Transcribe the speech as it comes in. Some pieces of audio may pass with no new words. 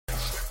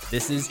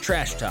This is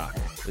Trash Talk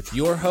with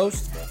your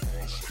host,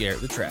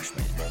 Garrett the Trash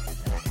Man.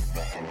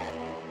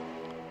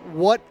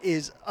 What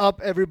is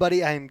up,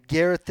 everybody? I am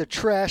Garrett the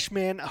Trash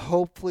Man.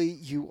 Hopefully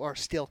you are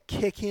still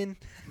kicking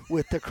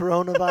with the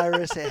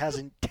coronavirus. It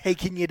hasn't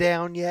taken you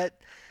down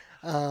yet.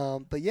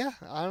 But yeah,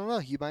 I don't know.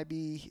 You might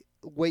be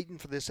waiting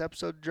for this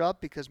episode to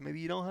drop because maybe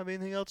you don't have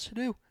anything else to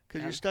do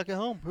because you're stuck at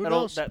home. Who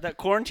knows? That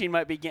quarantine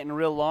might be getting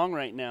real long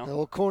right now. The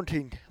old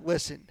quarantine.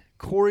 Listen,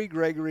 Corey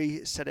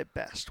Gregory said it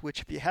best,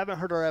 which if you haven't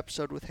heard our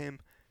episode with him,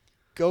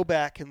 go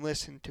back and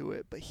listen to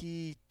it. But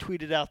he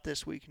tweeted out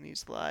this week and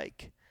he's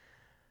like,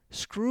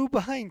 screw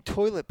behind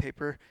toilet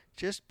paper,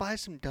 just buy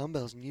some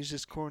dumbbells and use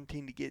this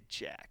quarantine to get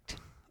jacked.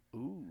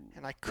 Ooh.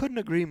 And I couldn't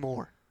agree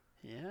more.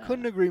 Yeah.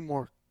 Couldn't agree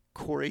more,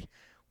 Corey.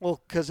 Well,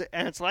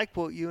 and it's like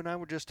what you and I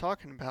were just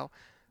talking about.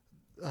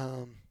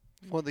 One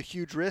of the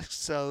huge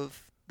risks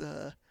of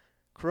the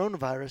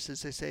coronavirus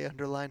is, they say,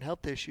 underlying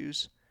health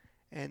issues.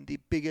 And the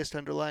biggest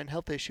underlying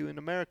health issue in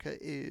America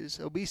is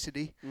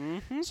obesity.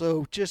 Mm-hmm.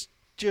 So just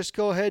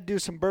go ahead, do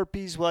some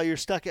burpees while you're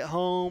stuck at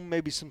home,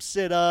 maybe some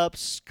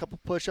sit-ups, a couple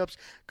push-ups.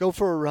 Go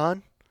for a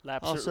run.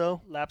 Laps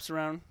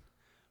around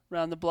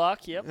the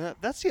block, yep.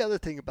 That's the other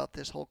thing about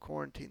this whole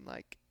quarantine.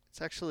 Like,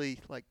 it's actually,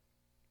 like,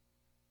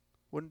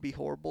 wouldn't be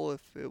horrible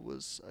if it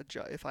was a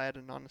job, if I had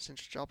a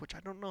non-essential job, which I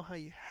don't know how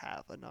you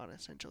have a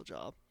non-essential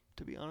job,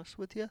 to be honest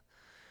with you.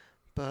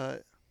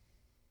 But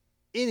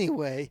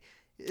anyway,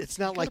 it's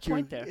not like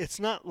it's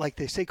not like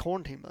they say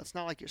quarantine, but it's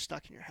not like you're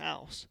stuck in your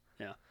house.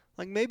 Yeah.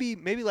 Like maybe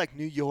like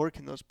New York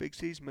and those big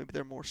cities, maybe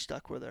they're more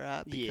stuck where they're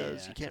at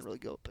because you can't really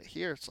go. But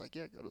here it's like,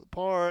 go to the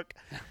park,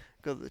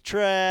 go to the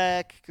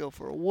track, go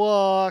for a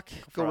walk,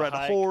 go ride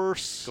a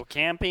horse, go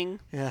camping.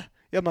 Yeah.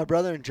 Yeah, my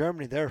brother in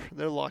Germany, they're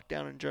locked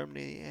down in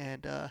Germany,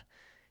 and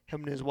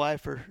him and his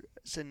wife are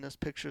sending us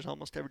pictures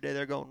almost every day.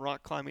 They're going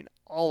rock climbing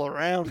all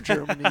around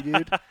Germany,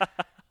 dude,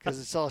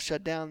 because it's all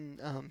shut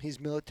down. He's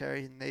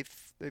military, and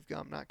they've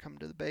not come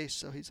to the base,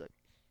 so he's like,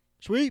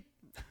 sweet.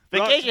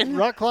 Vacation.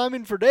 Rock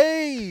climbing for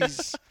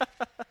days.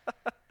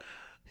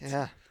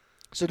 Yeah.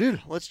 So,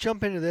 dude, let's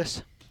jump into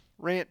this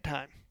rant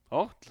time.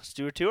 Oh, let's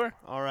do a tour.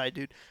 All right,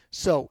 dude.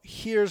 So,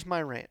 here's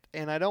my rant.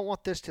 And I don't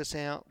want this to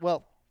sound,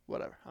 well,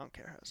 whatever. I don't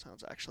care how it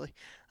sounds, actually.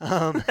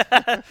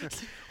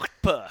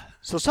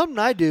 So, something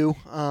I do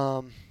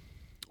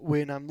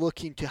when I'm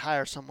looking to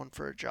hire someone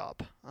for a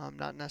job,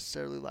 not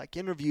necessarily like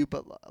interview,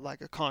 but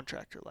like a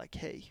contractor, like,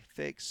 hey,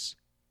 fix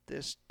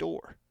this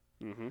door.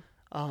 Mm-hmm.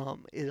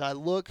 Is I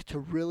look to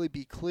really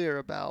be clear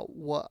about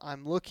what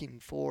I'm looking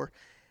for,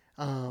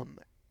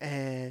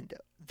 and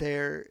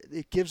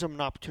it gives them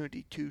an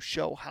opportunity to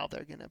show how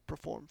they're going to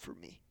perform for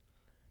me.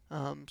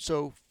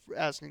 So,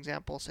 as an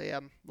example, say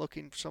I'm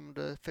looking for someone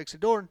to fix a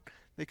door, and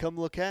they come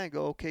look at it and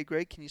go, okay,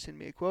 great, can you send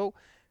me a quote?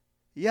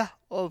 Yeah,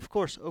 oh, of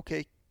course.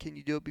 Okay, can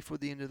you do it before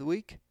the end of the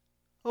week?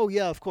 Oh,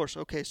 yeah, of course.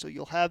 Okay, so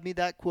you'll have me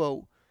that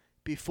quote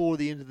before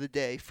the end of the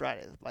day,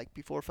 Friday, like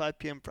before 5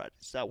 p.m. Friday.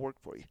 Does that work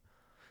for you?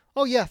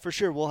 Oh, yeah, for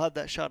sure. We'll have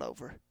that shot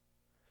over.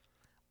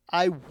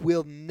 I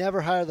will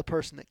never hire the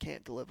person that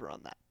can't deliver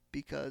on that.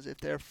 Because if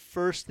their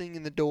first thing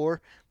in the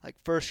door, like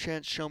first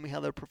chance, show me how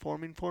they're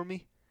performing for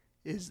me,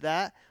 is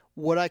that,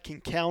 what I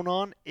can count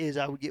on is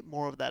I would get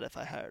more of that if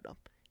I hired them.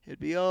 It'd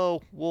be,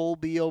 oh, we'll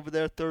be over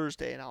there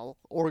Thursday, and I'll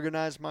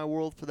organize my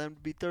world for them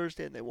to be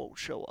Thursday, and they won't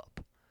show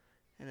up.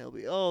 And it'll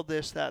be, oh,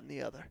 this, that, and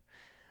the other.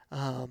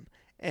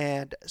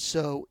 And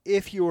so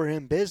if you are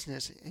in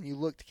business and you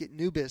look to get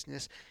new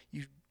business,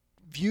 you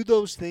view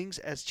those things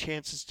as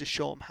chances to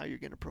show them how you're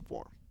going to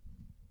perform.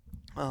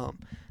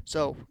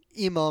 So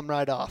email them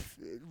right off,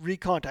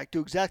 recontact,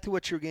 do exactly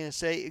what you're going to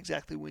say,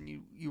 exactly when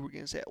you were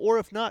going to say it. Or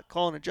if not,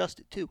 call and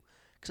adjust it too.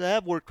 Because I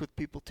have worked with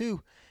people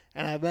too,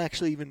 and I'm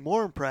actually even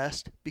more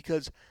impressed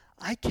because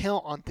I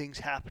count on things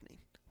happening.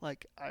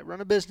 Like, I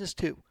run a business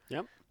too.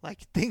 Yep. Like,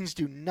 things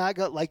do not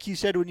go, like you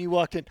said when you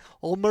walked in,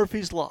 old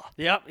Murphy's Law.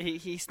 Yep,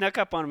 he snuck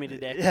up on me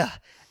today. Yeah,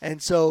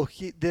 and so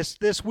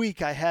this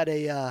week I had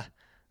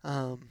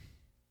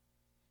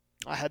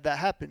I had that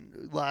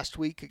happen. Last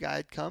week, a guy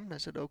had come, and I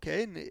said,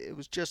 okay, and it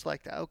was just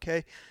like that.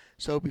 Okay,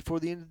 so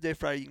before the end of the day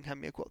Friday, you can have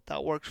me a quote.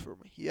 That works for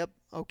me. Yep,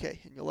 okay,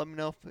 and you'll let me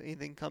know if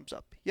anything comes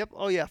up. Yep,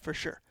 oh yeah, for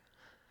sure.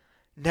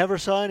 Never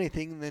saw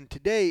anything, and then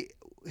today,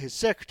 his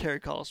secretary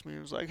calls me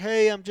and was like,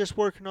 hey, I'm just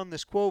working on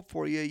this quote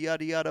for you,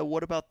 yada, yada,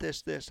 what about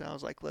this? And I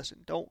was like, listen,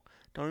 don't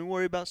even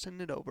worry about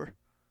sending it over.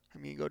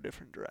 I'm going to go a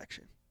different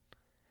direction.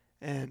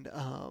 And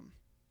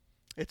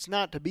it's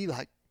not to be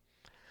like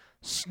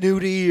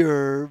snooty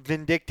or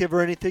vindictive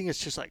or anything. It's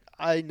just like,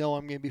 I know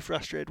I'm going to be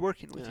frustrated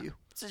working with you.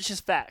 It's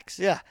just facts.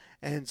 Yeah.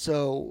 And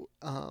so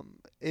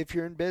if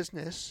you're in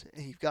business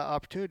and you've got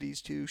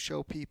opportunities to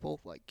show people,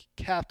 like,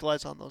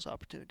 capitalize on those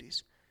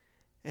opportunities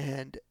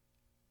and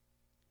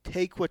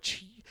take what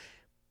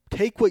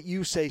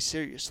you say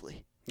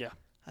seriously. Yeah.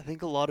 I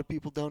think a lot of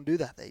people don't do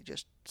that. They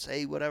just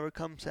say whatever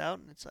comes out,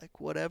 and it's like,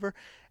 whatever.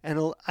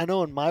 And I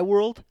know in my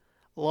world,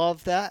 a lot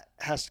of that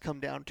has to come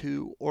down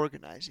to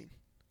organizing.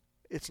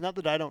 It's not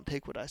that I don't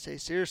take what I say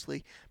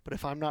seriously, but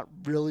if I'm not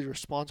really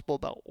responsible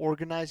about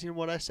organizing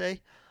what I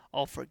say,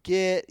 I'll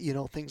forget,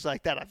 things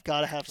like that. I've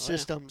got to have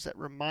systems that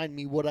remind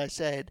me what I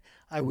said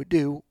I would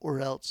do, or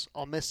else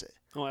I'll miss it.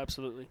 Oh,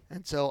 absolutely.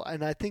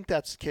 And I think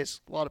that's the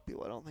case. A lot of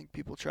people, I don't think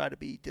people try to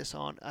be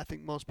dishonest. I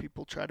think most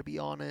people try to be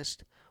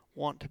honest,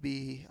 want to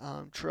be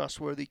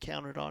trustworthy,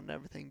 counted on, and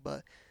everything,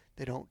 but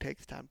they don't take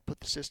the time to put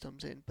the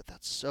systems in. But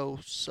that's so,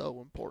 so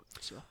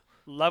important. So,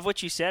 Love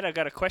what you said. I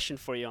got a question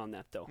for you on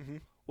that, though. Mm-hmm.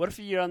 What if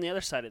you're on the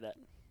other side of that?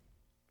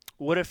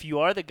 What if you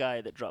are the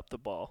guy that dropped the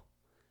ball,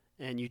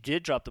 and you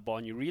did drop the ball,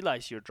 and you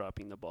realize you're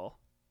dropping the ball?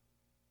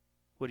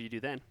 What do you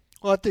do then?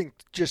 Well, I think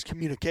just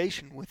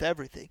communication with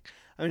everything.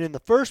 I mean, in the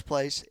first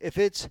place,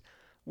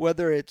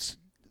 whether it's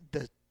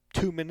the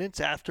 2 minutes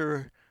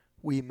after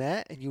we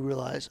met and you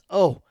realize,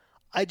 oh,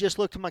 I just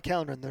looked at my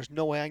calendar and there's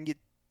no way I can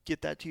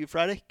get that to you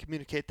Friday,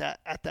 communicate that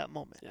at that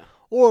moment. Yeah.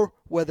 Or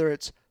whether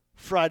it's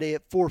Friday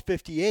at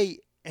 4:58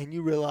 and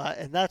you realize,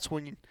 and that's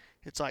when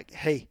it's like,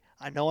 hey,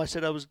 I know I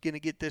said I was going to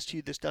get this to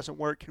you. This doesn't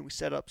work. Can we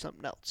set up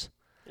something else?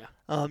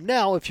 Yeah.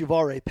 Now, if you've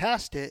already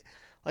passed it,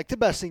 like the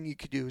best thing you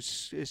could do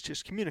is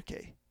just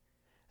communicate.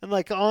 And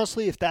like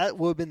honestly, if that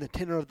would have been the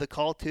tenor of the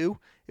call too,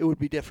 it would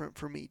be different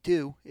for me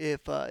too.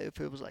 If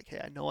it was like,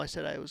 hey, I know I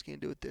said I was going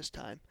to do it this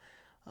time.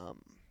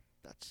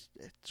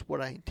 It's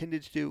what I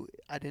intended to do.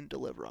 I didn't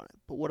deliver on it.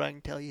 But what I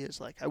can tell you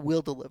is like I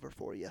will deliver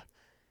for you.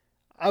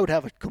 I would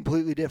have a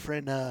completely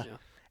different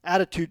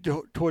attitude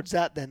towards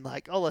that than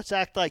like, oh, let's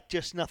act like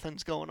just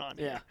nothing's going on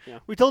here. Yeah.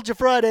 We told you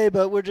Friday,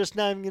 but we're just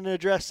not even going to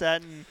address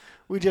that, and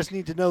we just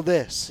need to know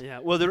this. Yeah.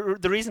 Well,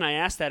 the reason I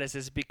asked that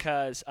is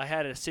because I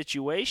had a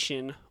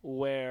situation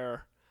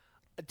where,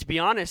 to be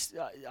honest,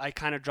 I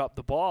kind of dropped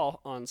the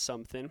ball on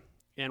something.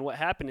 And what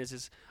happened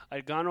is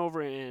I'd gone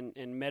over and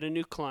met a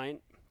new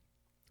client,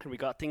 and we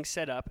got things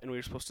set up, and we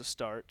were supposed to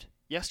start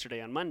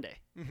yesterday on Monday.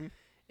 Mm-hmm.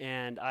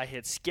 And I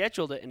had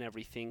scheduled it and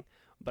everything,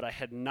 but I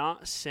had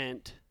not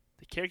sent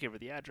the caregiver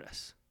the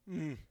address.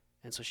 Mm.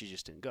 And so she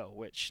just didn't go,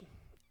 which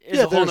is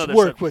a whole there's nother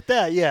work subject. with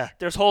that, yeah.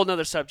 There's a whole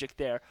nother subject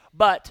there.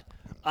 But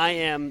I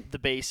am the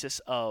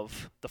basis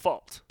of the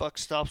fault. Buck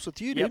stops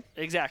with you, dude. Yep,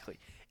 exactly.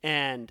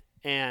 And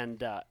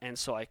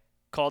so I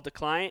called the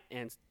client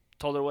and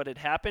told her what had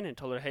happened and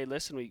told her, hey,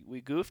 listen,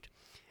 we goofed.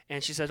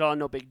 And she said, oh,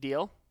 no big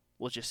deal.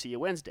 We'll just see you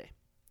Wednesday.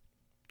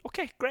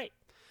 Okay, great.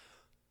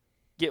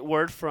 Get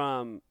word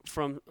from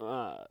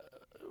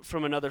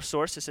another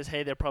source that says,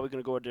 hey, they're probably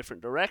going to go a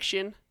different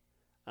direction.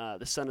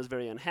 The son is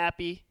very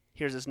unhappy.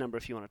 Here's his number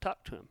if you want to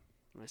talk to him.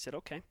 And I said,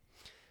 okay.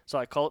 So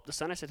I called up the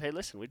son. I said, hey,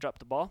 listen, we dropped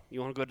the ball.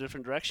 You want to go a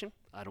different direction?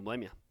 I don't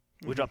blame you.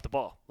 Mm-hmm. We dropped the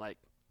ball. Like,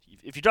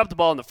 if you drop the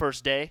ball on the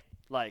first day,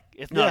 like,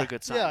 it's not a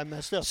good sign. Yeah, I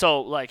messed up.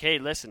 So, like, hey,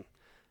 listen,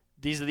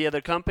 these are the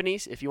other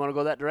companies. If you want to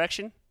go that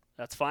direction,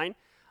 that's fine.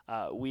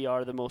 We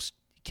are the most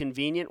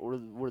convenient.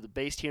 We're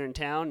based here in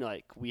town.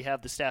 Like, we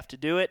have the staff to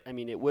do it. I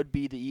mean, we would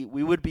be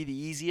the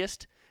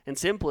easiest and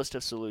simplest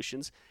of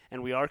solutions,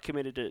 and we are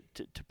committed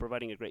to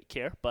providing a great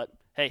care. But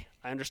hey,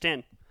 I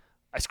understand.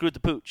 I screwed the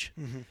pooch.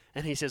 Mm-hmm.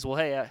 And he says, well,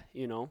 hey,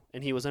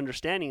 and he was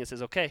understanding and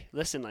says, okay,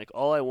 listen, like,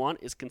 all I want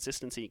is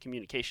consistency and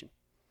communication.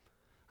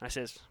 I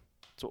says,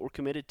 that's what we're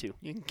committed to.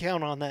 You can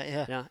count on that,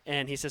 yeah. Yeah.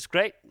 And he says,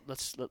 great,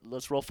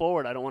 let's roll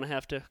forward. I don't want to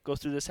have to go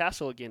through this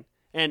hassle again.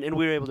 And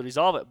we were able to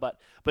resolve it. But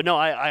no,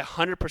 I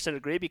 100%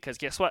 agree, because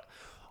guess what?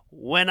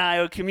 When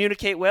I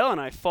communicate well and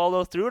I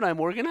follow through and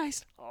I'm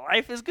organized,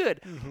 life is good.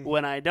 Mm-hmm.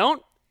 When I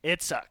don't,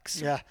 it sucks.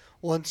 Yeah.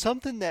 Well, and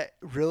something that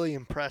really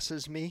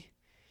impresses me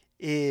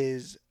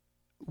is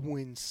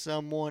when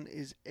someone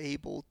is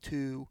able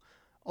to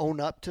own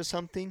up to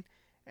something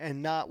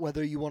and not,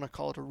 whether you want to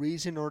call it a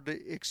reason or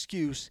the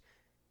excuse,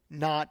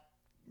 not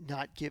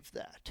give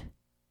that.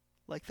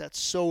 Like, that's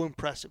so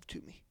impressive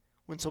to me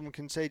when someone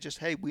can say just,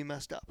 hey, we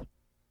messed up.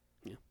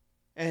 Yeah.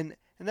 And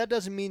that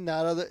doesn't mean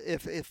that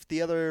if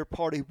the other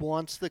party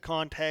wants the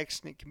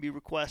context and it can be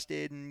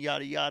requested and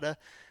yada yada,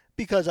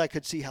 because I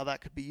could see how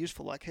that could be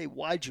useful. Like, hey,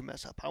 why'd you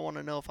mess up? I want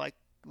to know. If I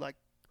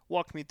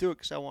walk me through it,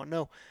 because I want to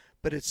know.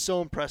 But it's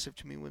so impressive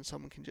to me when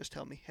someone can just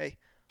tell me, hey,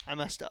 I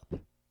messed up.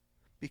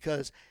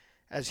 Because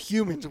as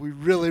humans, we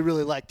really,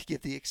 really like to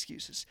give the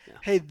excuses. Yeah.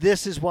 Hey,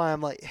 this is why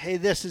I'm late. Hey,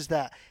 this is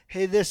that.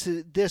 Hey,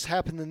 this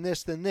happened, then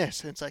this. And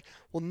it's like,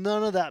 well,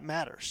 none of that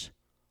matters.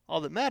 All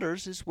that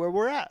matters is where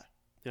we're at.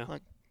 Yeah.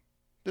 Like,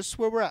 this is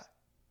where we're at.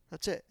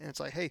 That's it. And it's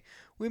like, hey,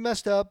 we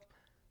messed up.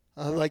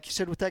 Like you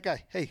said with that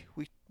guy. Hey,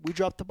 we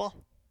dropped the ball.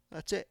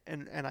 That's it.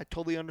 And I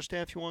totally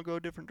understand if you want to go a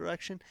different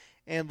direction.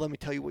 And let me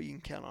tell you what you can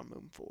count on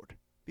moving forward.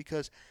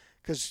 Because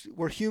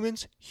we're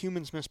humans.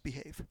 Humans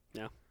misbehave.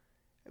 Yeah.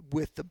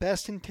 With the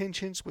best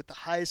intentions, with the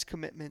highest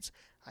commitments,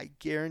 I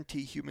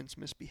guarantee humans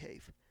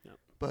misbehave. Yep.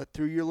 But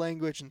through your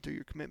language and through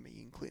your commitment,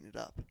 you can clean it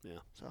up. Yeah.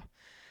 So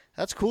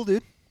that's cool,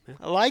 dude. Yeah.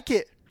 I like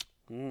it.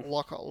 Mm.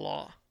 Like a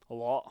lot. A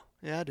lot.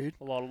 Yeah, dude.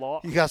 A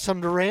lot. You got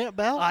something to rant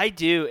about? I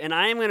do, and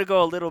I am going to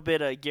go a little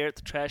bit of Garrett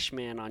the Trash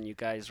Man on you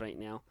guys right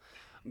now,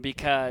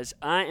 because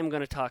I am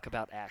going to talk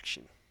about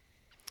action.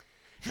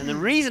 And the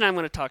reason I'm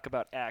going to talk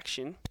about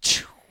action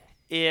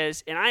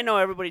is, and I know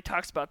everybody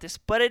talks about this,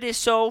 but it is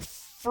so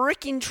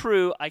freaking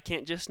true. I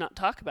can't just not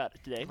talk about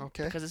it today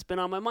Okay. because it's been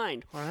on my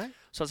mind. All right.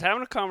 So I was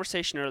having a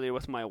conversation earlier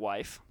with my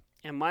wife,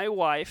 and my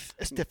wife,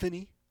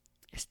 Stephanie.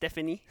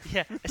 Stephanie,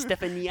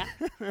 Estefania,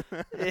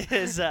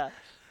 is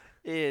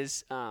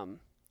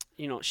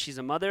she's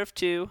a mother of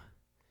two.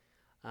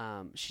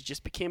 She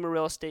just became a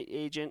real estate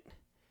agent,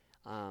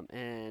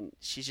 and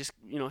she's just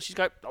she's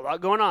got a lot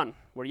going on.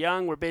 We're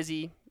young, we're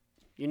busy,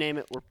 you name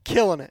it.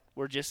 Killing it.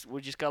 We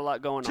just got a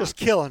lot going on. Just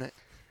killing it.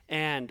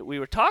 And we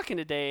were talking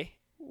today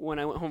when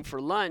I went home for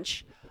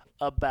lunch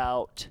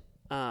about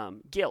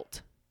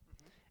guilt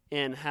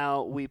and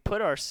how we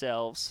put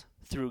ourselves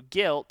through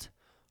guilt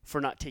for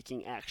not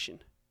taking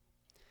action.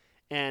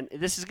 And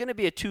this is going to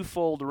be a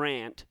twofold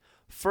rant.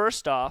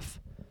 First off,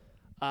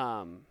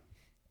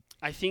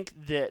 I think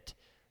that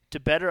to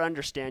better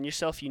understand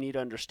yourself, you need to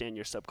understand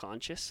your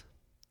subconscious,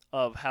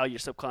 of how your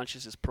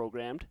subconscious is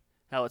programmed,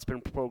 how it's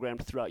been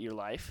programmed throughout your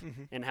life,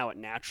 and how it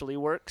naturally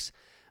works,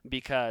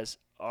 because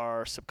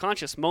our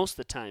subconscious most of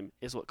the time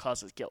is what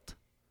causes guilt,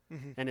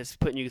 and it's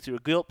putting you through a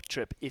guilt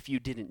trip if you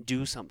didn't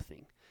do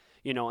something,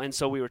 and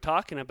so we were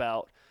talking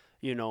about,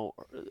 the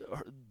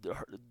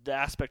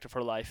aspect of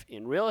her life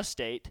in real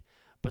estate,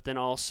 but then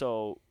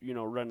also,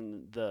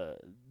 running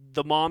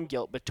the mom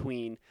guilt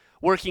between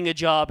working a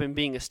job and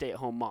being a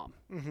stay-at-home mom,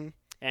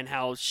 and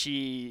how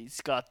she's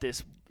got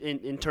this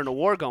internal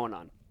war going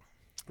on.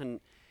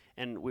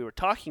 And we were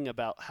talking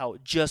about how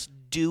just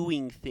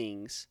doing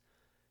things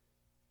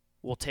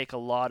will take a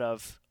lot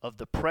of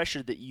the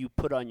pressure that you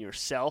put on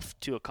yourself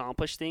to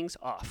accomplish things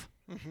off.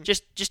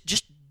 Just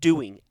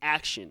doing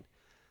action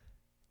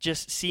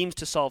just seems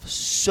to solve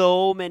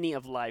so many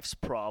of life's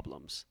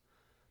problems.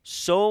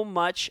 So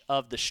much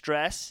of the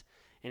stress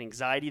and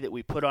anxiety that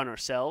we put on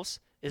ourselves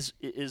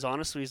is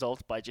honestly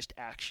result by just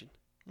action.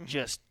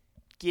 Just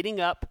getting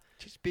up.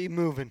 Just be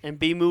moving. And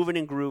be moving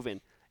and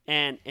grooving.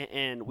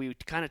 And we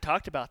kind of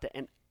talked about that.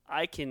 And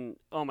I can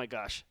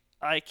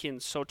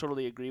so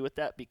totally agree with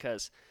that,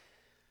 because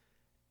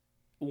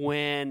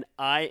when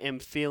I am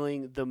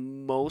feeling the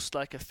most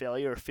like a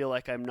failure or feel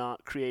like I'm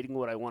not creating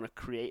what I want to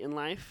create in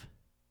life,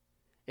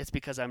 it's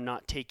because I'm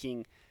not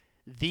taking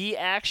the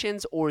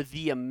actions or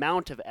the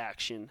amount of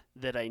action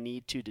that I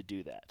need to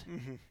do that.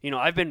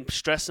 I've been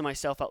stressing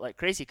myself out like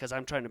crazy because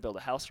I'm trying to build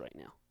a house right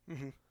now.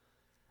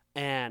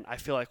 And I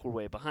feel like we're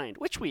way behind,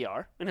 which we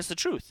are, and it's the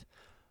truth.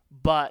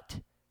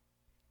 But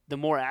the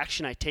more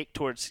action I take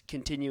towards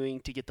continuing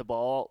to get the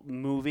ball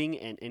moving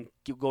and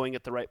going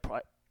at the right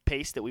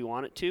pace that we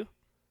want it to,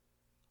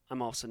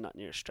 I'm also not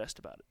near as stressed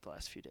about it the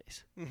last few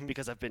days,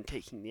 because I've been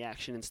taking the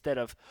action instead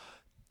of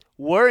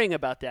worrying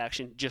about the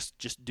action,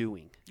 just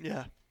doing.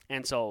 Yeah.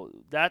 And so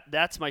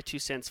that's my 2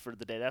 cents for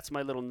the day. That's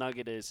my little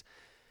nugget, is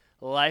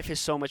life is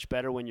so much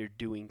better when you're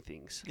doing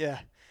things. Yeah.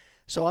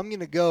 So I'm going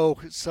to go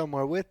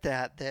somewhere with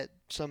that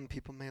some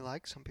people may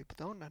like, some people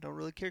don't. I don't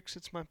really care because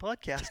it's my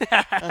podcast.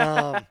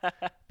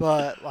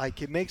 But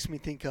it makes me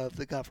think of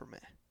the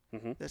government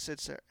that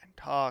sits there and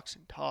talks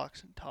and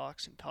talks and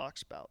talks and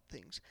talks about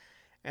things.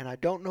 And I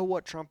don't know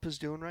what Trump is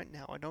doing right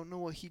now. I don't know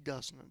what he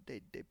does on a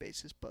day-to-day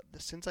basis. But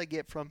the sense I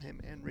get from him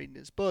and reading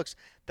his books,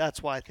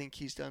 that's why I think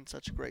he's done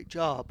such a great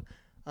job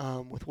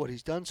with what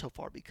he's done so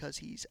far, because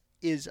he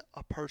is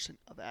a person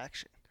of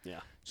action. Yeah.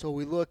 So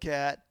we look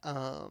at,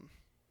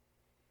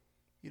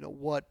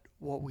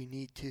 what we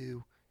need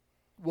to,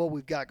 what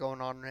we've got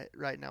going on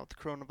right now with the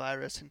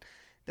coronavirus, and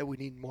that we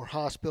need more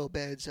hospital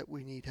beds, that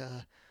we need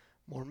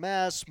more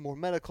masks, more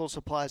medical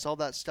supplies, all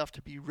that stuff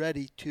to be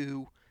ready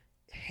to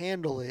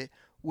handle it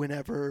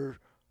whenever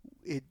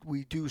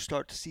we do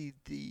start to see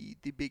the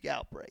big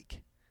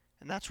outbreak.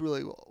 And that's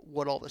really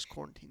what all this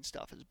quarantine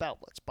stuff is about.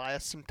 Let's buy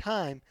us some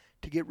time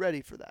to get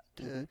ready for that,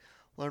 to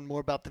learn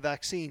more about the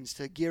vaccines,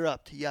 to gear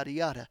up, to yada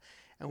yada.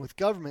 And with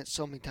government,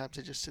 so many times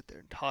they just sit there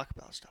and talk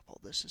about stuff. Oh,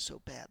 this is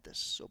so bad. This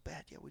is so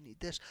bad. Yeah, we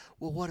need this.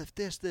 Well, what if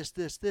this?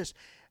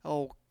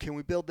 Oh, can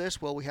we build this?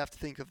 Well, we have to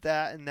think of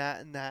that and that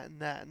and that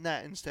and that and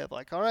that, instead of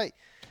like, all right,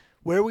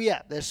 where are we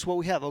at? This is what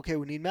we have. Okay,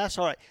 we need masks.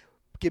 All right,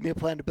 give me a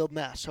plan to build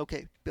masks.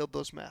 Okay, build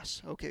those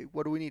masks. Okay,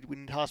 what do we need? We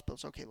need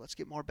hospitals. Okay, let's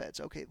get more beds.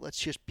 Okay, let's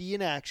just be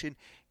in action,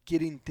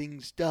 getting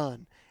things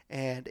done.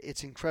 And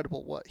it's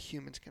incredible what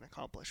humans can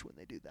accomplish when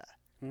they do that.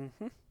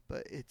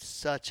 But it's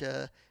such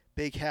a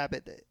big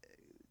habit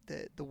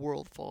that the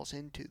world falls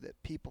into,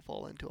 that people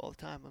fall into all the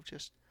time, of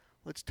just,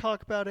 let's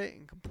talk about it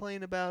and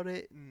complain about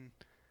it and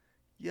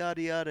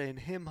yada yada and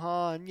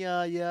him-ha and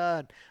yeah,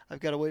 and I've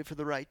got to wait for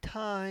the right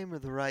time or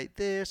the right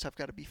this, I've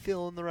got to be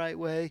feeling the right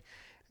way,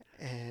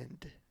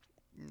 and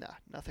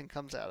nothing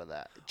comes out of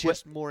that.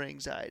 Just more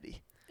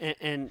anxiety.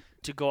 And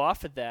to go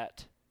off of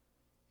that,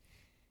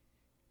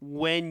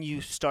 when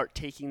you start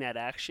taking that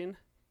action,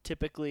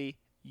 typically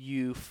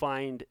you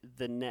find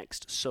the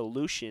next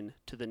solution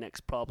to the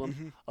next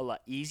problem a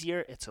lot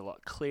easier. It's a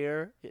lot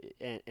clearer,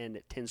 and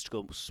it tends to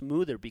go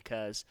smoother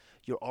because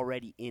you're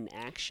already in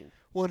action.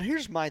 Well, and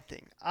here's my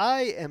thing.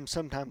 I am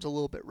sometimes a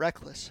little bit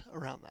reckless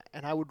around that,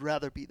 and I would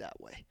rather be that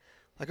way.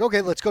 Like,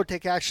 okay, let's go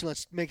take action.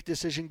 Let's make a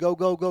decision. Go,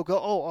 go, go, go.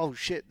 Oh,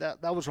 shit,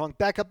 that was wrong.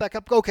 Back up.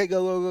 Okay,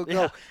 go,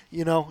 Yeah.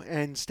 go.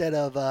 Instead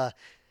of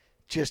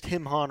just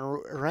him hawing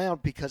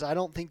around, because I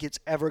don't think it's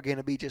ever going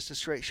to be just a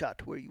straight shot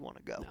to where you want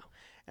to go. No.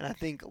 And I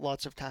think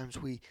lots of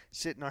times we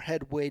sit in our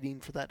head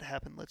waiting for that to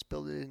happen. Let's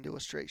build it into a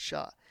straight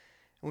shot.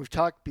 And we've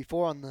talked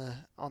before on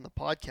the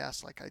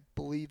podcast, like I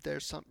believe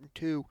there's something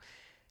to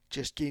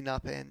just getting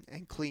up and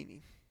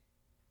cleaning.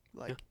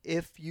 Like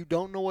if you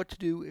don't know what to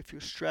do, if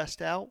you're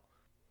stressed out,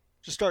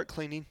 just start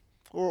cleaning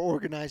or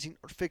organizing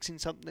or fixing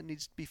something that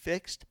needs to be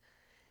fixed,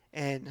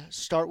 and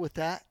start with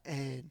that,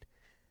 and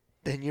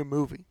then you're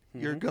moving,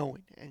 you're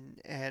going,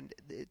 and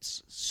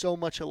it's so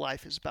much of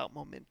life is about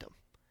momentum,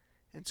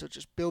 and so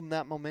just building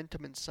that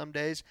momentum. And some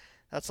days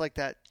that's like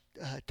that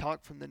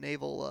talk from the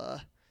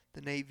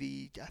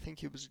Navy. I think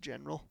he was a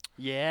general.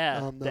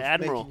 Yeah, the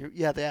admiral.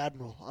 The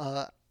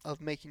admiral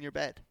of making your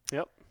bed.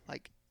 Yep.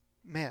 Like,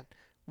 man,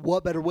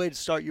 what better way to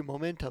start your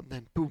momentum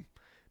than boom,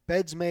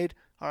 bed's made.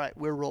 All right,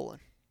 we're rolling.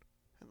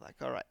 And like,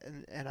 all right,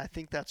 and I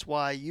think that's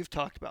why you've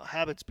talked about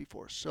habits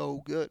before.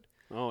 So good.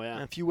 Oh yeah.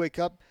 And if you wake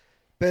up,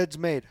 bed's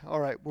made.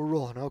 All right, we're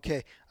rolling.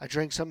 Okay, I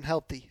drank something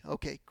healthy.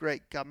 Okay,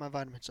 great, got my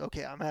vitamins.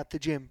 Okay, I'm at the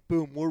gym.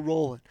 Boom, we're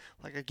rolling.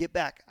 Like I get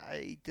back,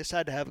 I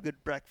decide to have a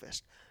good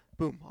breakfast.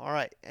 Boom, all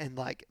right, and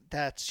like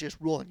that's just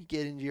rolling. You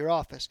get into your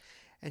office,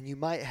 and you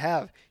might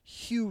have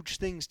huge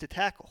things to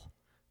tackle.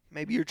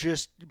 Maybe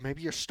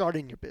you're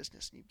starting your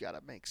business, and you've got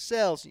to make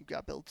sales, and you've got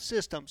to build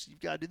systems, and you've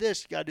got to do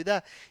this, you got to do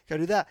that, you got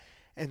to do that.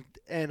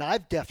 And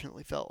I've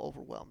definitely felt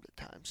overwhelmed at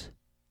times.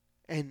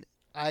 And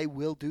I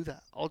will do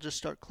that. I'll just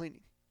start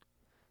cleaning.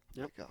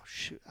 Yep. Like, oh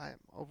shoot, I am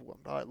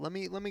overwhelmed. All right, let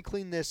me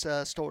clean this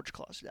storage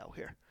closet out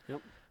here.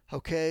 Yep.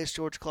 Okay,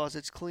 storage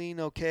closet's clean,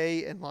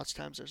 okay, and lots of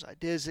times there's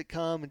ideas that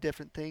come and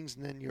different things,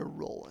 and then you're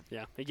rolling.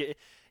 Yeah.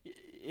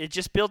 It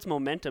just builds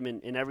momentum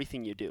in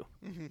everything you do.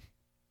 Mm-hmm.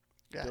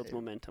 Yeah, Builds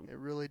momentum. It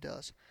really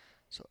does.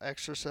 So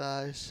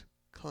exercise,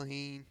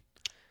 clean.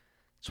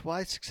 That's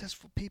why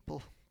successful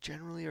people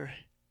generally are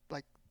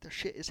like their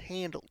shit is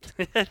handled.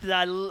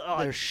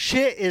 Their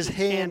shit is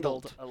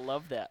handled. I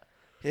love that.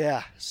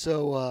 Yeah.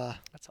 So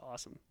That's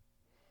awesome.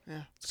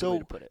 yeah. That's a good way So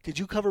to put it. did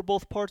you cover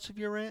both parts of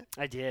your rant?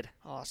 I did.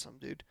 Awesome,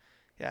 dude.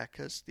 Yeah,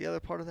 because the other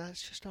part of that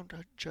is just don't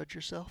judge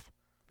yourself.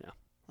 Yeah.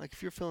 Like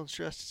if you're feeling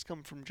stressed, it's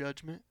coming from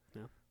judgment.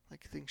 Yeah.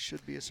 Like things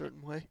should be a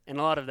certain way. And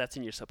a lot of that's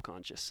in your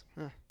subconscious.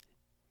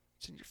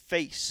 It's in your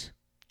face.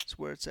 It's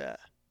where it's at.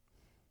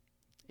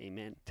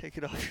 Amen. Take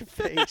it off your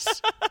face.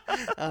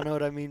 I don't know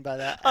what I mean by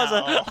that.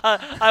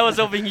 I was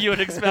hoping you would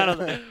expand on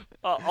that.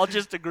 I'll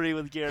just agree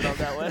with Garrett on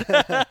that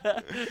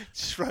one.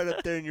 Just right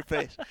up there in your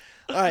face.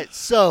 All right,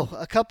 so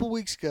a couple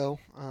weeks ago,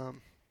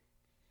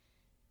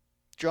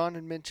 John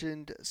had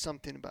mentioned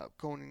something about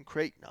going and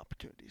creating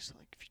opportunities.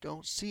 Like if you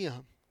don't see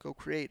them, go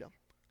create them.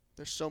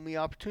 There's so many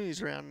opportunities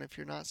around, and if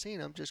you're not seeing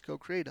them, just go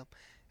create them.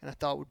 And I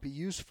thought it would be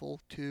useful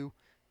to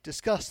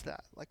discuss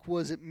that. Like, what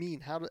does it mean?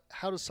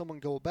 How does someone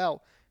go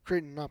about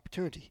creating an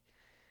opportunity?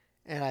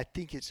 And I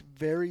think it's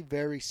very,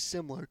 very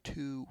similar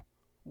to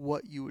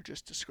what you were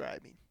just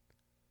describing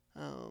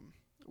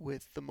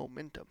with the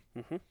momentum.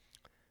 Mm-hmm.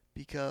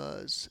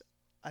 Because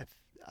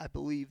I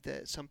believe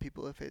that some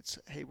people, if it's,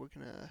 hey, we're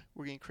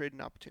gonna create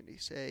an opportunity.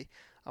 Say,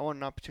 I want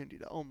an opportunity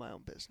to own my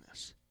own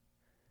business.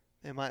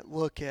 They might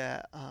look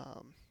at,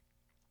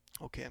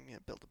 okay, I'm gonna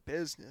build a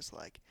business.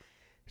 Like,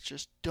 it's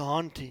just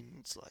daunting.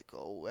 It's like,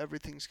 oh,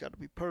 everything's got to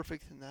be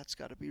perfect, and that's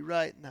got to be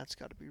right, and that's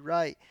got to be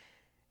right.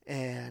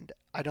 And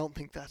I don't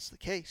think that's the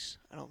case.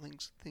 I don't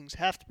think things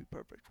have to be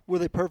perfect. Were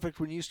they perfect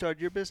when you started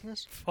your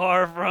business?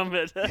 Far from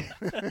it.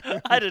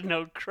 I didn't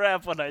know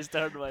crap when I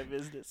started my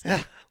business.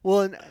 Yeah.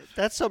 Well, and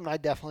that's something I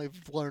definitely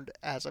have learned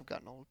as I've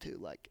gotten older too.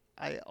 Like,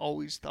 I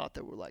always thought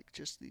there were like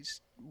just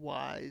these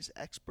wise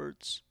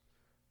experts.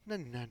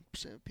 99%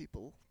 of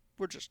people,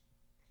 we're just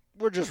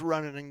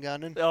running and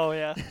gunning. Oh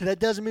yeah. That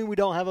doesn't mean we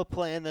don't have a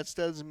plan. That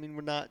doesn't mean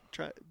we're not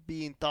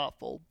being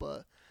thoughtful.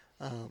 But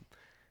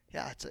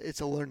yeah,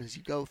 it's a learn as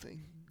you go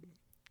thing.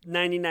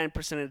 99%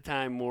 of the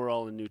time, we're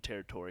all in new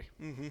territory.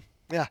 Mm-hmm.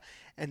 Yeah,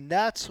 and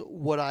that's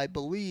what I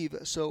believe.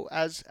 So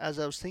as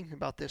I was thinking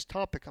about this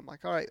topic, I'm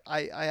like, all right,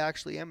 I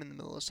actually am in the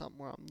middle of something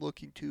where I'm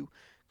looking to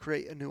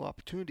create a new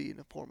opportunity in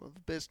the form of a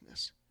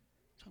business.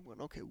 So I'm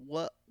going, okay,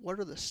 what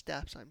are the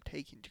steps I'm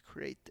taking to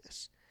create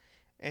this?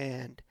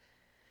 And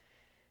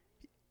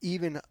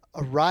even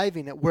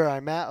arriving at where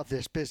I'm at of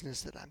this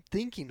business that I'm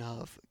thinking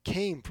of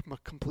came from a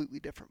completely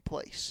different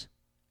place.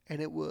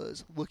 And it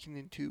was looking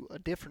into a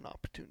different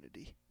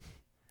opportunity.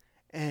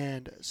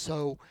 And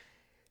so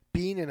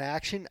being in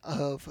action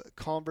of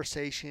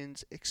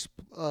conversations,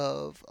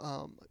 of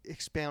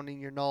expounding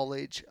your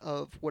knowledge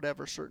of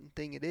whatever certain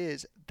thing it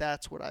is,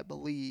 that's what I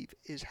believe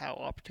is how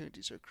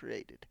opportunities are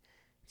created.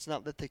 It's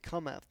not that they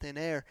come out of thin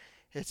air.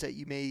 It's that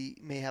you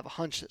may have a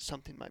hunch that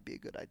something might be a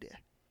good idea.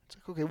 It's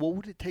like, okay, what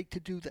would it take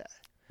to do that?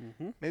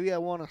 Mm-hmm. Maybe I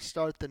want to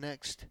start the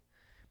next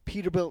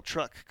Peterbilt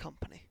truck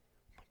company.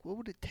 What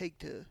would it take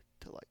to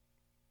like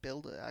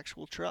build an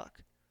actual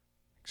truck?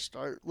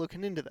 Start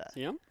looking into that.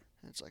 Yep.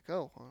 And it's like,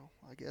 oh, well,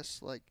 I guess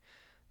like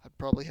I'd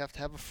probably have to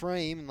have a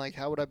frame. And like,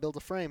 how would I build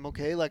a frame?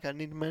 Okay, like I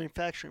need a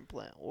manufacturing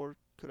plant, or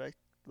could I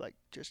like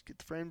just get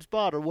the frames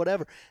bought or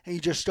whatever? And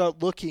you just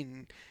start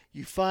looking.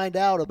 You find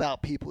out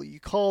about people. You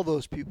call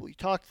those people. You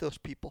talk to those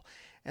people,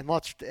 and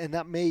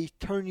that may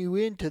turn you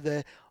into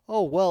the,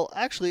 oh well,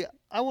 actually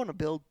I want to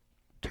build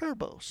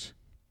turbos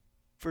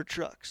for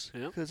trucks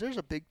because there's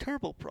a big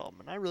turbo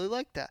problem, and I really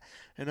like that.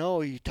 And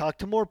you talk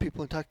to more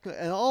people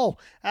and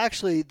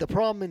actually the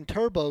problem in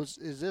turbos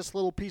is this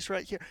little piece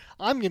right here.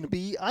 I'm gonna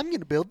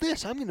build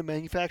this. I'm gonna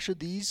manufacture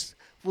these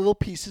little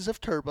pieces of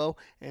turbo,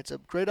 and it's a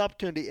great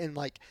opportunity. And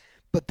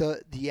but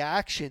the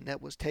action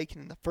that was taken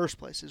in the first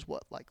place is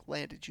what like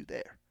landed you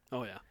there.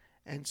 Oh yeah.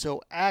 And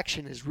so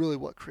action is really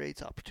what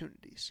creates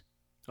opportunities.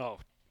 Oh.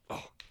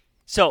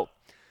 So,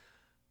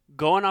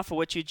 going off of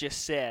what you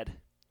just said,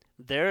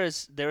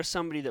 there's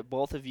somebody that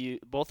both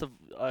of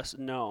us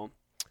know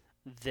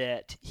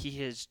that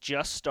he has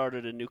just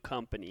started a new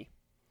company,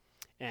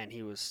 and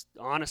he was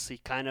honestly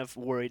kind of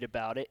worried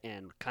about it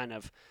and kind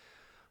of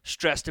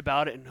stressed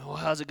about it, and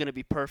how's it going to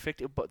be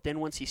perfect? But then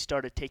once he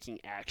started taking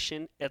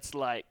action, it's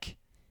like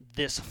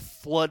this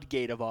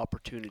floodgate of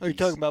opportunities. Are you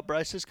talking about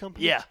Bryce's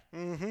company? Yeah.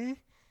 Mm-hmm.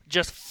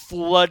 Just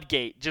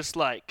floodgate, just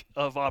like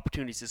of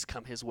opportunities has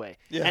come his way.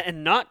 Yeah.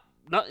 And not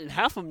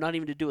half of them not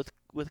even to do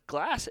with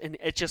glass, and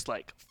it's just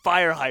like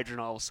fire hydrant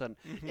all of a sudden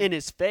in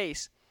his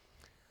face.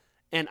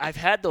 And I've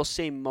had those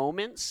same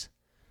moments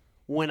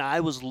when I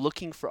was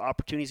looking for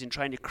opportunities and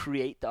trying to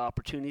create the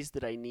opportunities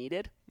that I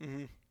needed.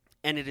 Mm-hmm.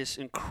 And it is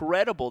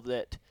incredible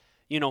that,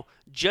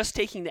 just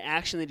taking the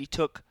action that he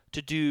took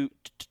to do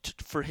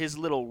for his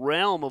little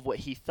realm of what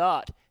he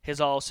thought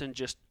has all of a sudden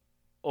just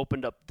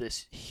opened up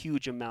this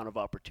huge amount of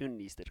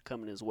opportunities that are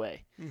coming his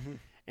way. Mm-hmm.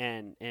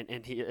 And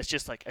it's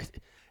just like,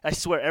 I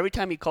swear, every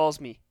time he calls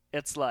me,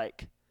 it's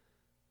like,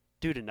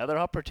 dude, another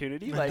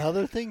opportunity?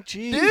 Another thing?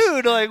 Jeez.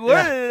 Dude, like,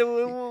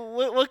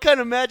 what kind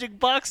of magic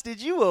box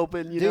did you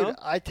open, you know?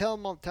 I tell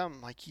him all the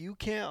time, like, you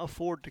can't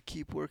afford to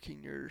keep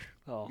working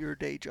your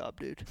day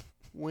job, dude.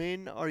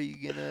 When are you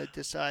going to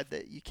decide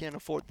that you can't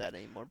afford that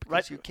anymore?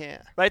 Because you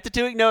can't. Write the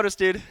 2-week notice,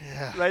 dude.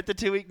 Yeah. Write the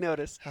 2-week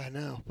notice. I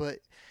know, but...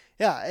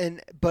 Yeah,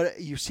 but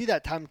you see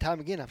that time and time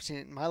again. I've seen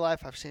it in my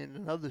life. I've seen it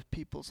in other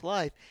people's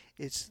life.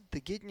 It's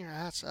the getting your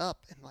ass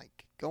up and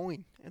like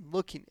going and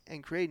looking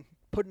and creating,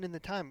 putting in the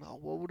time. Oh,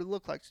 what would it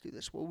look like to do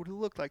this? What would it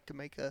look like to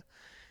make a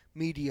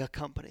media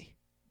company?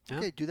 Yeah.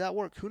 Okay, do that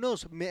work. Who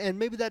knows? And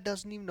maybe that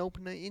doesn't even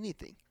open to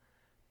anything.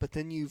 But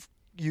then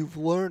you've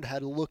learned how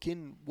to look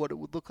in what it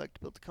would look like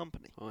to build a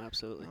company. Oh,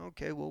 absolutely.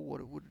 Okay, well,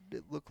 what would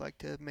it look like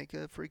to make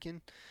a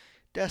freaking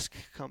desk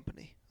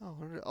company?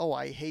 Oh,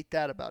 I hate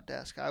that about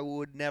desk. I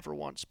would never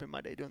want to spend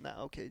my day doing that.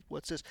 Okay,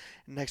 what's this?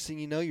 And next thing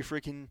you know, you're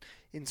freaking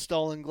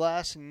installing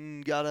glass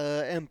and got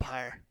a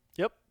empire.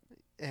 Yep.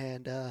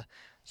 And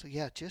so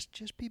yeah,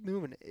 just be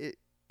moving. It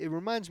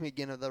reminds me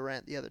again of the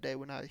rant the other day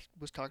when I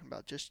was talking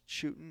about just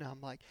shooting.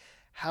 I'm like,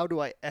 how do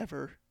I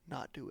ever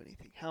not do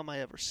anything? How am I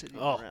ever sitting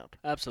around?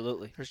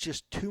 Absolutely. There's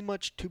just too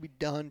much to be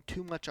done,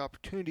 too much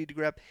opportunity to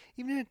grab.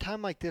 Even in a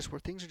time like this where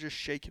things are just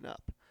shaking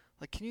up.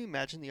 Like, can you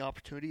imagine the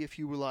opportunity if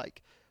you were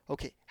like,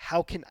 okay,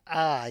 how can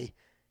I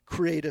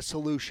create a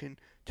solution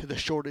to the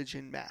shortage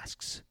in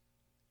masks?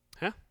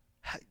 Huh?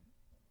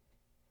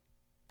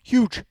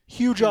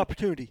 Huge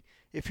opportunity.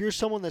 If you're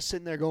someone that's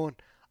sitting there going,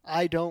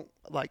 I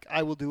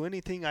will do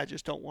anything, I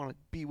just don't want to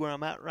be where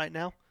I'm at right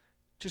now,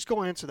 just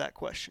go answer that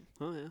question.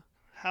 Oh, yeah.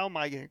 How am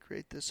I going to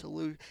create this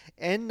solution?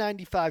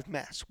 N95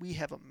 masks. We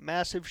have a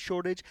massive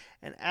shortage,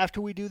 and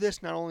after we do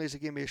this, not only is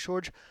it going to be a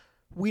shortage,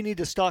 we need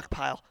to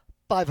stockpile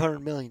 500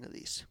 million of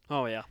these.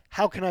 Oh, yeah.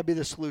 How can I be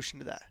the solution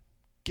to that?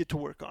 Get to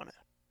work on it.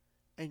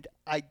 And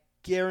I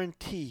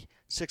guarantee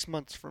 6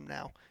 months from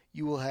now,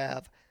 you will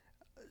have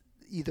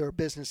either a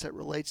business that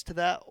relates to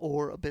that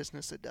or a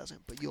business that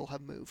doesn't, but you'll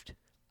have moved.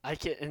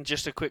 And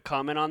just a quick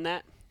comment on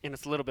that, and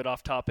it's a little bit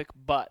off topic,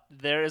 but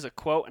there is a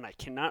quote, and I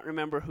cannot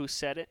remember who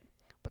said it,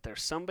 but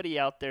there's somebody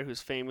out there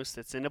who's famous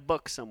that's in a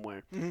book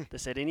somewhere that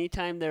said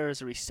anytime there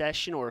is a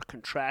recession or a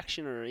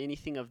contraction or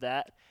anything of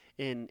that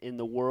in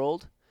the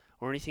world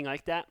or anything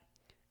like that,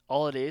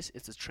 all it is,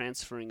 it's a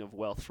transferring of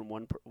wealth from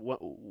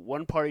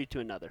one party to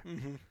another.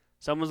 Mm-hmm.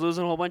 Someone's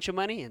losing a whole bunch of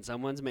money, and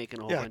someone's making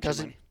a whole bunch of money. It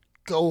doesn't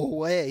go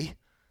away.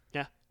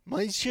 Yeah.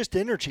 Money's just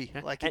energy.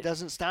 Yeah. It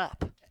doesn't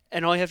stop.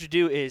 And all you have to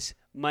do is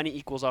money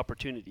equals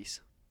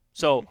opportunities.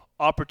 So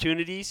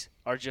opportunities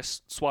are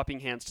just swapping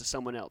hands to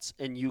someone else,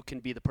 and you can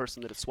be the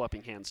person that it's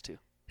swapping hands to.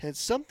 And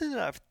it's something that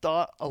I've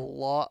thought a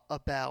lot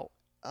about,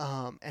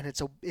 and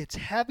it's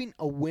having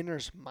a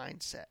winner's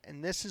mindset.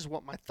 And this is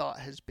what my thought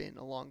has been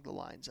along the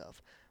lines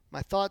of.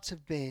 My thoughts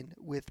have been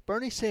with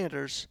Bernie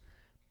Sanders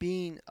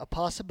being a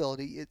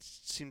possibility. It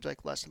seems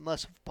like less and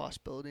less of a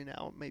possibility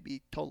now. It may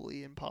be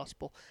totally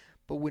impossible.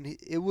 But when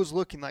it was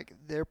looking like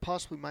there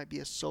possibly might be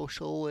a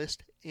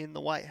socialist in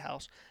the White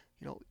House,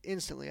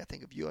 instantly I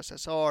think of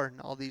USSR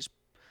and all these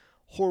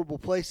horrible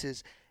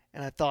places.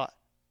 And I thought,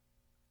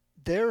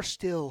 there are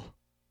still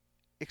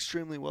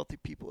extremely wealthy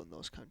people in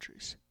those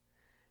countries.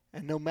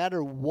 And no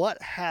matter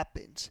what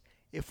happens,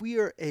 if we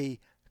are a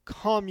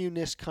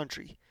communist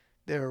country,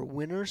 There are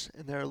winners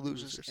and there are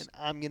losers. And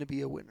I'm going to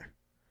be a winner.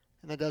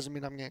 And that doesn't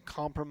mean I'm going to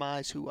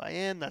compromise who I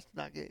am.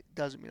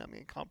 Doesn't mean I'm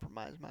going to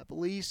compromise my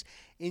beliefs,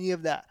 any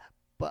of that.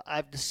 But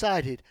I've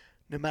decided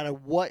no matter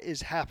what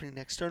is happening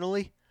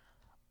externally,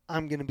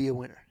 I'm going to be a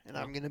winner and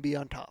I'm going to be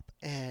on top.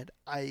 And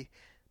I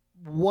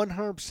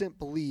 100%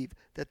 believe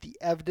that the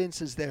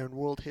evidence is there in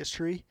world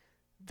history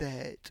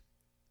that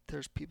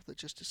there's people that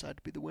just decide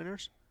to be the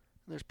winners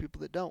and there's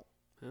people that don't.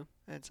 Yeah.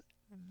 And it's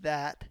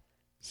that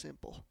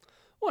simple.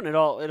 Well, and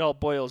it all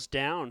boils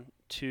down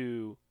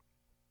to,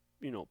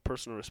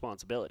 personal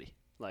responsibility.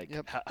 Like,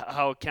 Yep.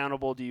 how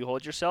accountable do you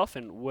hold yourself,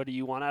 and what do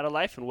you want out of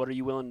life, and what are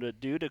you willing to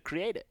do to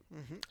create it?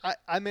 Mm-hmm.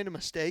 I made a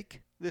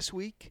mistake this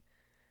week,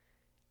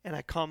 and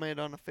I commented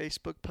on a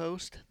Facebook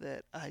post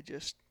that I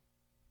just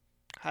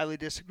highly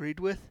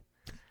disagreed with.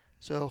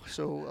 So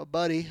a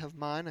buddy of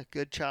mine, a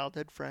good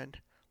childhood friend,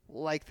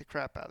 liked the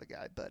crap out of the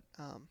guy, but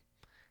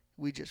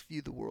we just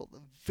view the world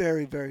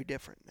very, very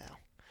different now.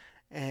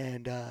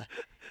 And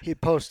he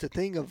posted a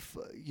thing of,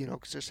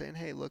 because they're saying,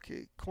 hey, look,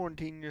 you're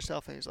quarantining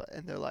yourself.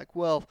 And they're like,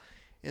 well,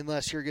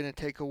 unless you're going to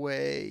take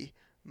away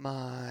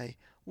my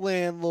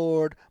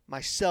landlord, my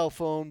cell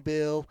phone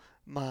bill,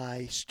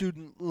 my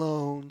student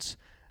loans,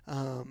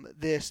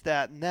 this,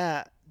 that, and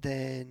that,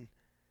 then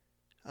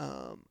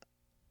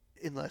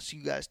unless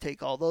you guys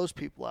take all those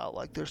people out,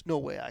 like, there's no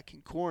way I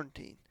can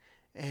quarantine.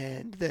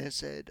 And then it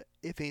said,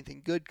 if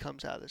anything good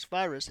comes out of this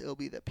virus, it'll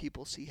be that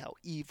people see how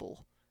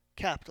evil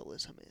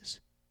capitalism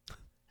is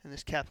and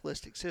this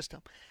capitalistic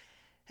system.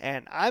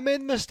 And I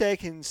made the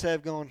mistake, and instead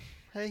of going,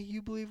 hey,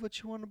 you believe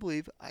what you want to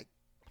believe, I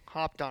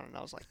hopped on it and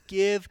I was like,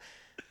 give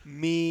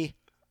me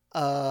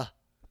a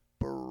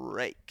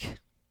break.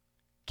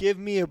 Give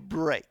me a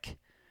break.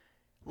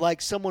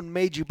 Like someone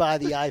made you buy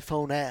the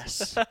iPhone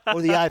S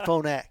or the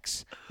iPhone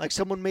X. Like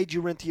someone made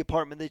you rent the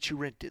apartment that you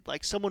rented.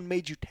 Like someone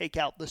made you take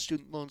out the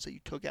student loans that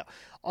you took out.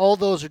 All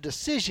those are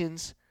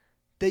decisions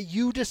that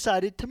you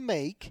decided to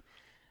make.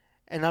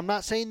 And I'm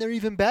not saying they're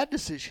even bad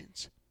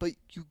decisions, but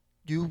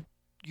you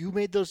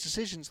made those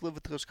decisions, live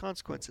with those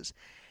consequences.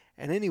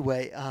 And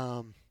anyway,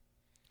 I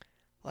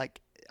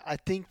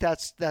think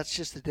that's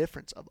just the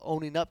difference of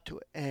owning up to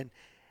it.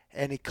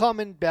 And he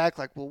commented back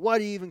like, well, why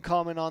do you even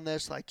comment on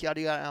this? Like,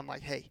 yada, yada. I'm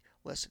like, hey,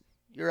 listen,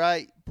 you're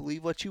right.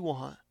 Believe what you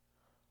want.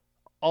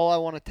 All I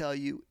want to tell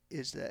you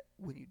is that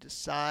when you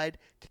decide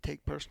to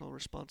take personal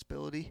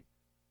responsibility,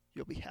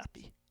 you'll be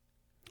happy.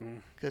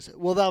 Because, that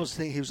was the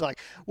thing. He was like,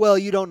 well,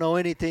 you don't know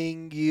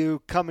anything. You're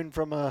coming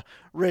from a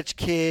rich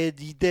kid,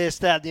 this,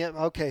 that, the other.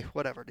 Okay,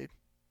 whatever, dude.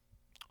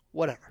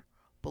 Whatever.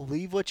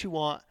 Believe what you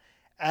want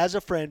as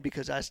a friend,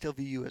 because I still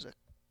view you as a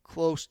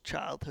close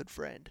childhood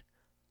friend.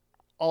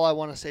 All I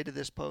want to say to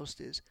this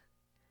post is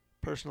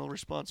personal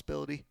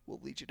responsibility will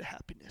lead you to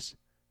happiness.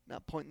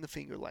 Not pointing the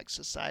finger like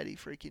society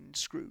freaking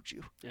screwed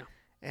you. Yeah.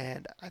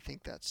 And I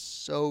think that's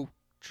so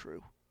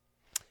true.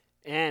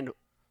 And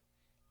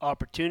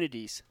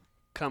opportunities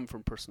come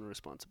from personal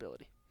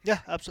responsibility. Yeah,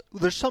 absolutely.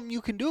 There's something you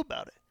can do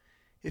about it.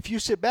 If you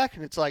sit back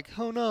and it's like,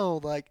 oh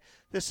no, like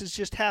this is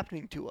just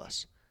happening to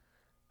us.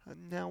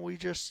 And now we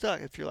just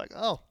stuck. If you're like,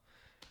 oh,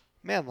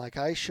 man, like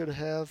I should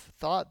have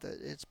thought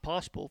that it's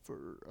possible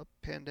for a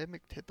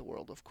pandemic to hit the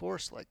world. Of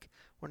course, like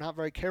we're not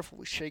very careful.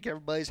 We shake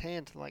everybody's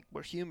hand. Like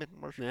we're human.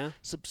 We're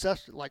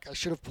obsessed. Like I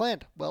should have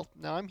planned. Well,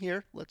 now I'm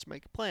here. Let's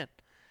make a plan.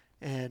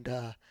 And,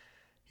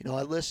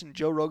 I listened to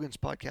Joe Rogan's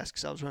podcast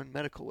because I was running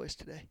medical waste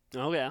today.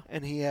 Oh, yeah.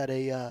 And he had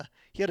a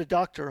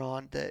doctor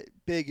on that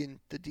big in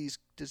the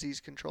disease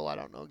control. I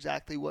don't know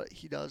exactly what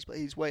he does, but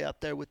he's way up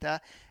there with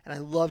that. And I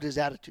loved his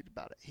attitude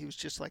about it. He was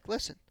just like,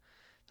 listen,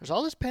 there's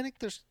all this panic.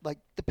 There's like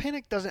the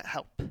panic doesn't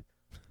help.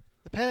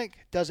 The panic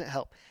doesn't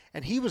help.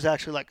 And he was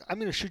actually like, I'm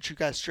going to shoot you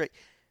guys straight.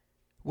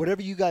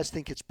 Whatever you guys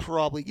think, it's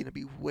probably going to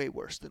be way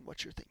worse than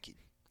what you're thinking.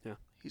 Yeah.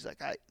 He's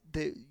like,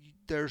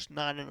 there's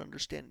not an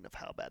understanding of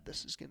how bad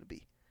this is going to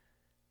be.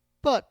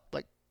 But,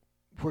 like,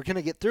 we're going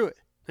to get through it.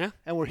 Yeah.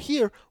 And we're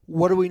here.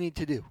 What do we need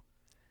to do?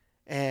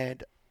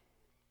 And,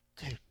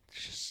 dude,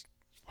 it's just,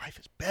 life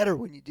is better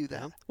when you do that.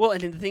 Yeah. Well,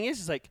 and the thing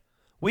is like,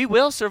 we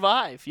will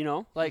survive,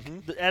 Like,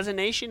 as a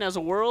nation, as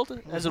a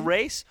world, as a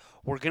race,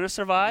 we're going to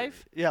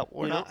survive. Yeah,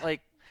 we're not.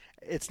 Like,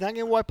 it's not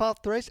going to wipe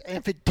out the race. And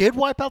if it did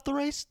wipe out the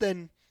race,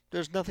 then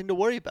there's nothing to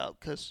worry about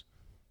because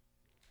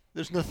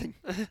there's nothing.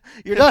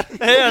 You're done.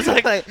 Yeah,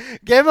 it's like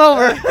game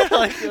over.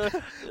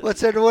 What's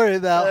there to worry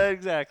about?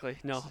 Exactly.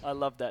 No, I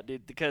love that,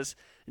 dude. Because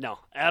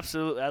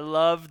absolutely, I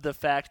love the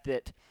fact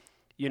that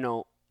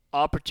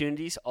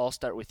opportunities all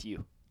start with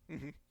you.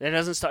 Mm-hmm. It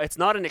doesn't start. It's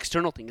not an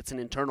external thing. It's an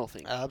internal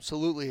thing.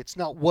 Absolutely, it's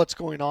not what's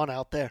going on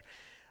out there.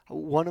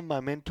 One of my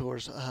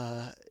mentors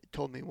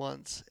told me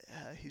once.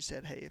 He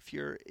said, "Hey, if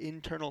your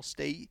internal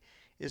state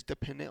is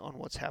dependent on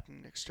what's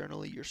happening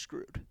externally, you're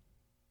screwed."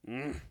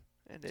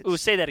 Ooh,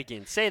 say that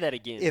again. Say that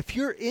again. If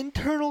your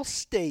internal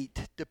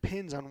state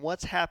depends on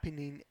what's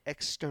happening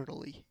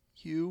externally,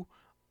 you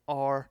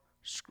are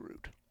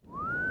screwed.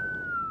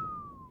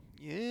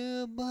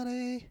 Yeah,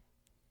 buddy.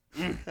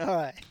 All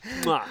right.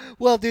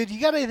 Well, dude,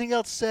 you got anything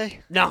else to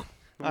say? No.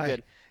 I'm All good.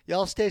 Right.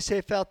 Y'all stay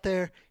safe out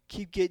there.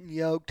 Keep getting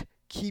yoked.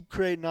 keep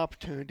creating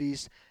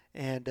opportunities,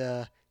 and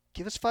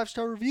give us a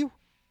 5-star review.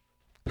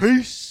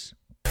 Peace.